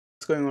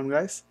going on,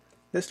 guys?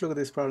 Let's look at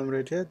this problem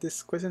right here.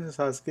 This question is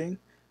asking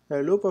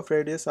a loop of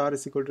radius r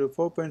is equal to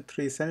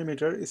 4.3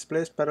 centimeter is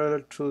placed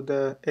parallel to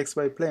the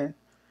xy plane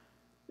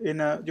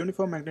in a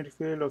uniform magnetic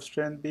field of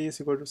strength B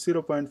is equal to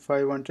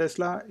 0.51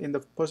 Tesla in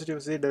the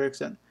positive z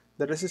direction.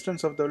 The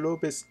resistance of the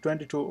loop is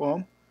 22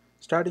 ohm.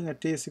 Starting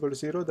at t is equal to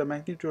 0, the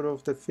magnitude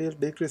of the field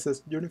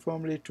decreases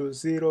uniformly to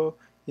 0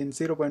 in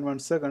 0.1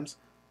 seconds.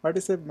 What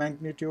is the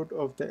magnitude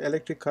of the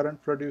electric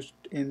current produced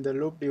in the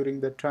loop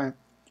during that time?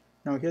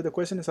 Now here the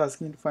question is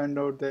asking to find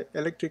out the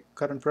electric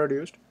current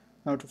produced.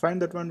 Now to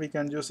find that one, we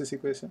can use this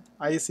equation.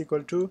 I is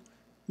equal to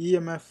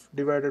EMF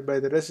divided by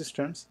the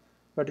resistance.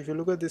 But if you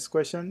look at this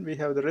question, we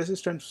have the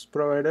resistance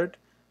provided,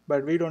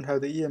 but we don't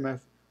have the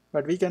EMF.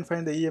 But we can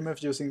find the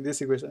EMF using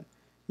this equation.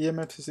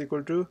 EMF is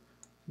equal to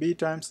B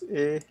times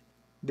A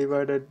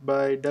divided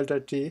by delta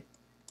T.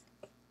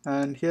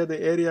 And here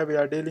the area, we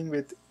are dealing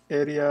with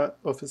area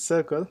of a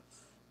circle.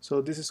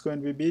 So this is going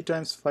to be B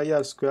times phi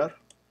r square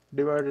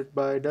divided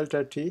by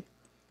delta T.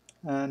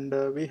 And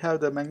we have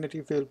the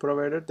magnetic field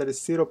provided, that is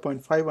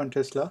 0.51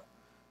 Tesla.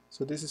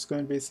 So this is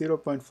going to be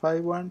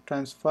 0.51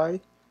 times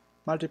phi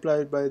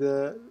multiplied by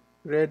the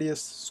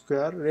radius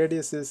square.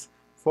 Radius is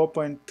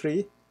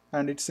 4.3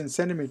 and it's in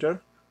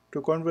centimeter.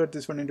 To convert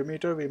this one into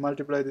meter, we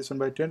multiply this one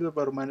by 10 to the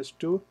power minus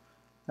 2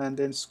 and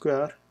then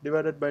square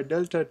divided by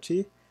delta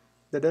T.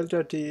 The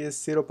delta T is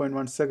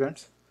 0.1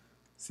 seconds.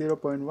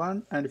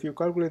 0.1, and if you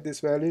calculate this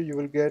value, you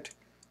will get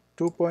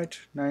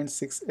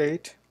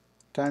 2.968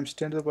 times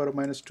 10 to the power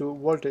minus 2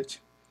 voltage.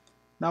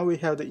 Now we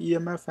have the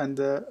EMF and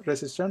the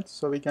resistance,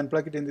 so we can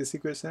plug it in this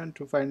equation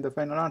to find the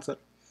final answer.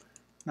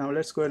 Now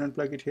let's go ahead and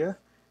plug it here.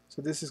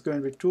 So this is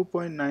going to be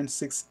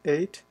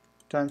 2.968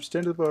 times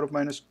 10 to the power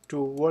minus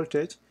 2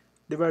 voltage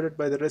divided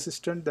by the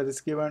resistance, that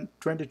is given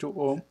 22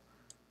 ohm.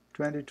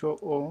 22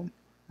 ohm,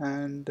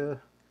 and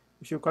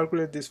if you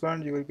calculate this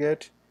one, you will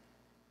get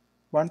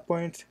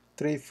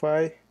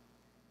 1.35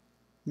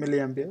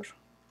 milliampere,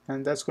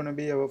 and that's going to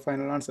be our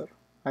final answer.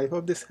 I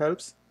hope this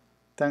helps.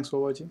 Thanks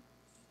for watching.